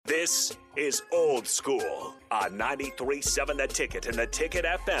This is Old School on 93.7 The Ticket and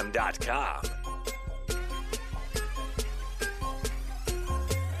theticketfm.com.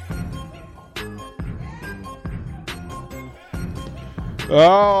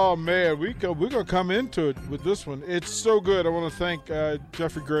 Oh, man, we're going to come into it with this one. It's so good. I want to thank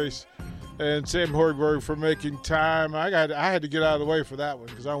Jeffrey Grace and Sam Horgberg for making time. I had to get out of the way for that one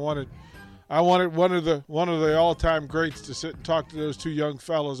because I wanted one of the all-time greats to sit and talk to those two young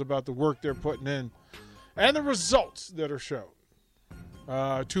fellows about the work they're putting in and the results that are shown.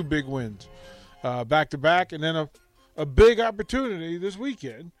 Two big wins back-to-back, and then a big opportunity this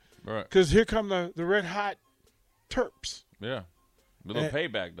weekend. Right. Because here come the red-hot Terps. Yeah. A little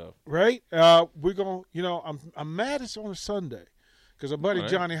payback, though. Right? We're going to, I'm mad it's on a Sunday because our buddy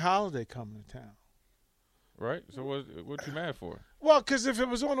Johnny Holiday coming to town. Right? So what you mad for? Well, because if it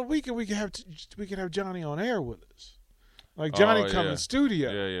was on a weekend, we could have Johnny on air with us. Like Johnny come in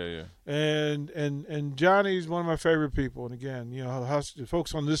studio. Yeah. And Johnny's one of my favorite people. And again, the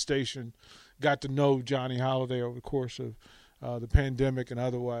folks on this station got to know Johnny Holiday over the course of the pandemic and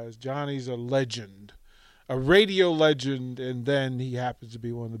otherwise. Johnny's a legend. A radio legend, and then he happens to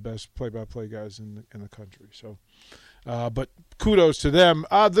be one of the best play-by-play guys in the country. So, but kudos to them.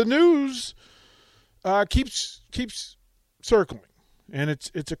 The news keeps circling, and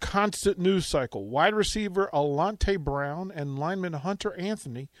it's a constant news cycle. Wide receiver Alante Brown and lineman Hunter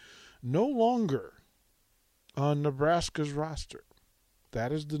Anthony no longer on Nebraska's roster.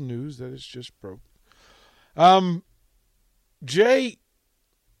 That is the news that is just broke. Jay,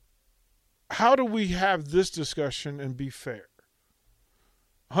 how do we have this discussion and be fair?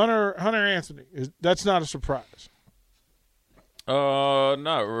 Hunter Anthony, that's not a surprise.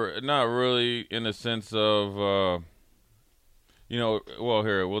 Not really in the sense of, well,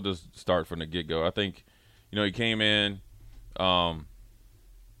 here, we'll just start from the get-go. I think, he came in,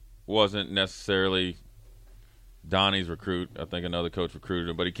 wasn't necessarily Donnie's recruit. I think another coach recruited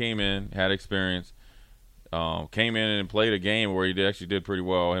him, but he came in, had experience. Came in and played a game where he actually did pretty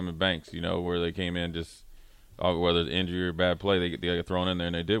well, him and Banks, where they came in just, whether it's injury or bad play, they got thrown in there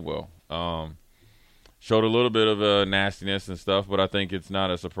and they did well. Showed a little bit of nastiness and stuff, but I think it's not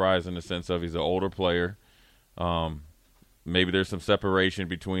a surprise in the sense of he's an older player. Maybe there's some separation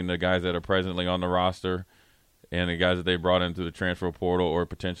between the guys that are presently on the roster and the guys that they brought in through the transfer portal or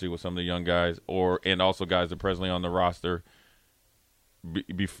potentially with some of the young guys and also guys that are presently on the roster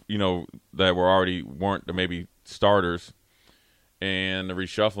that weren't maybe starters, and the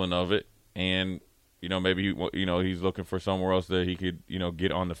reshuffling of it, and maybe he's looking for somewhere else that he could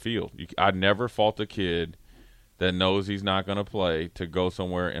get on the field. I'd never fault a kid that knows he's not going to play to go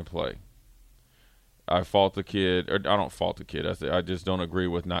somewhere and play. I fault the kid, or I don't fault the kid. I just don't agree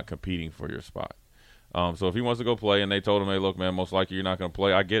with not competing for your spot. So if he wants to go play, and they told him, hey, look, man, most likely you're not going to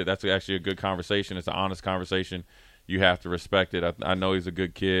play. I get it. That's actually a good conversation. It's an honest conversation. You have to respect it. I know he's a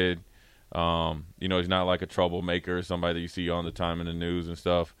good kid. He's not like a troublemaker or somebody that you see all the time in the news and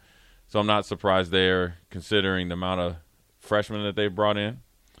stuff. So I'm not surprised there, considering the amount of freshmen that they've brought in,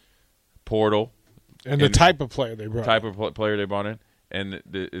 portal. And the type of player they brought in. And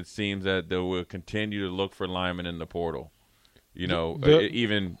it seems that they will continue to look for linemen in the portal,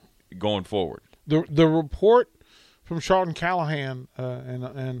 even going forward. The report from Charlton Callahan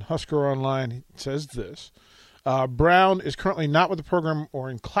and Husker Online says this. Brown is currently not with the program or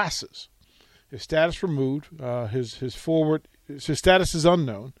in classes. His status removed. His status is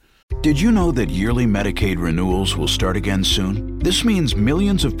unknown. Did you know that yearly Medicaid renewals will start again soon? This means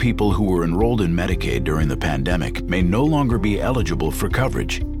millions of people who were enrolled in Medicaid during the pandemic may no longer be eligible for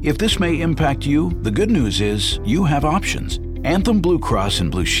coverage. If this may impact you, the good news is you have options. Anthem Blue Cross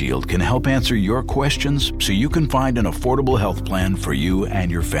and Blue Shield can help answer your questions so you can find an affordable health plan for you and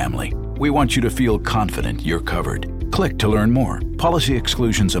your family. We want you to feel confident you're covered. Click to learn more. Policy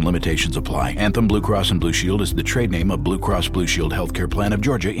exclusions and limitations apply. Anthem Blue Cross and Blue Shield is the trade name of Blue Cross Blue Shield Healthcare Plan of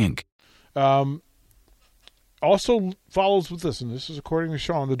Georgia, Inc. Also follows with this, and this is according to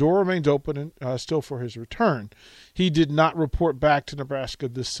Sean, the door remains open still for his return. He did not report back to Nebraska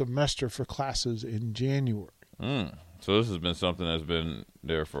this semester for classes in January. So this has been something that's been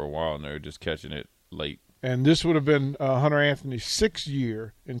there for a while, and they're just catching it late. And this would have been Hunter Anthony's 6th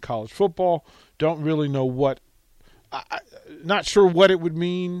year in college football. Don't really know not sure what it would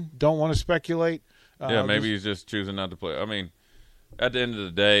mean. Don't want to speculate. Maybe he's just choosing not to play. I mean, at the end of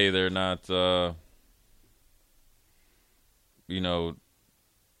the day, they're not, I don't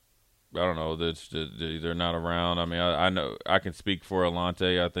know, they're not around. I mean, I know I can speak for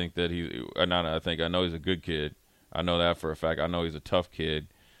Alante. I think that I know he's a good kid. I know that for a fact. I know he's a tough kid.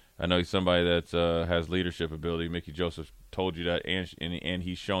 I know he's somebody that has leadership ability. Mickey Joseph told you that, and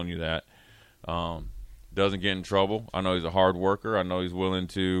he's shown you that. Doesn't get in trouble. I know he's a hard worker. I know he's willing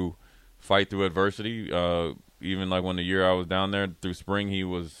to fight through adversity. Even like when the year I was down there through spring, he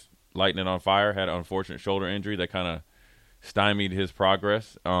was lighting it on fire, had an unfortunate shoulder injury that kind of stymied his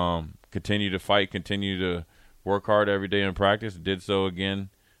progress. Continue to fight, continue to work hard every day in practice. Did so again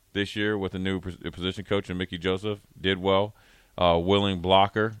this year with a new position coach and Mickey Joseph. Did well. Willing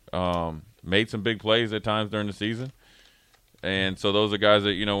blocker. Made some big plays at times during the season. And so those are guys that,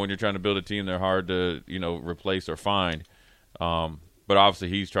 when you're trying to build a team, they're hard to, replace or find. But obviously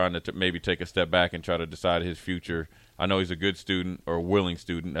he's trying to maybe take a step back and try to decide his future. I know he's a good student or a willing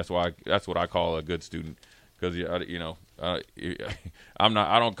student. That's what I call a good student, because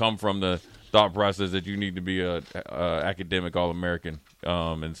I don't come from the thought process that you need to be a academic All-American.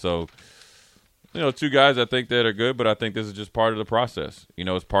 And so, two guys I think that are good, but I think this is just part of the process.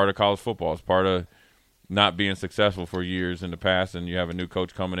 It's part of college football. It's part of not being successful for years in the past, and you have a new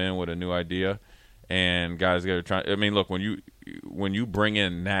coach coming in with a new idea, and guys got to try. I mean, look, when you bring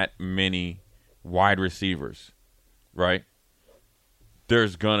in that many wide receivers, right,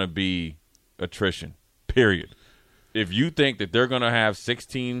 there's gonna be attrition. Period. If you think that they're gonna have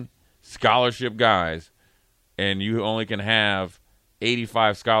 16 scholarship guys, and you only can have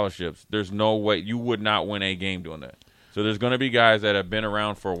 85 scholarships, there's no way you would not win a game doing that. So there's going to be guys that have been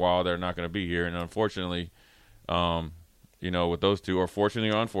around for a while that are not going to be here. And unfortunately, with those two, or fortunately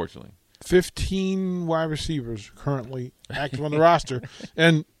or unfortunately. 15 wide receivers currently active on the roster.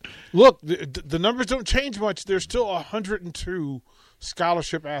 And, look, the numbers don't change much. There's still 102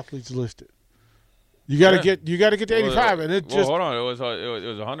 scholarship athletes listed. You got to get to 85. And it just – hold on. It was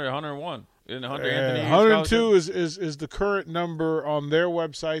 100, 101. Isn't 102 is the current number on their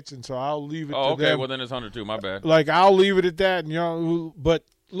websites, and so I'll leave it to them. Okay, well then it's 102. My bad. Like, I'll leave it at that. And, but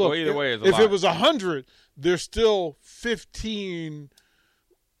look, either way, it's if it was 100, there's still 15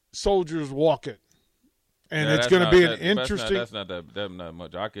 soldiers walking, and it's going to be an interesting. That's not that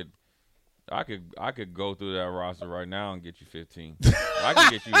much. I could go through that roster right now and get you 15. I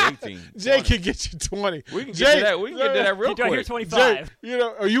can get you 18. Jay can get you 20. We can get to that. We can get to that real quick. Here's 25. Jay,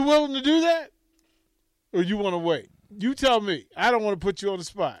 are you willing to do that, or you want to wait? You tell me. I don't want to put you on the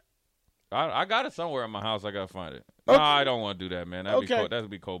spot. I got it somewhere in my house. I got to find it. Okay. No, I don't want to do that, man. That'd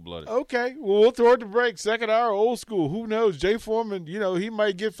be cold-blooded. Okay. Well, we'll throw it to break. Second hour, old school. Who knows? Jay Foreman, he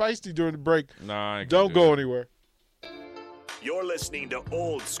might get feisty during the break. Nah, I ain't don't go anywhere. You're listening to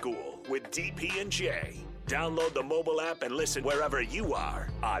Old School with DP and J. Download the mobile app and listen wherever you are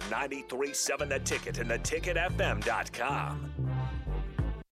on 93.7 The Ticket and theticketfm.com.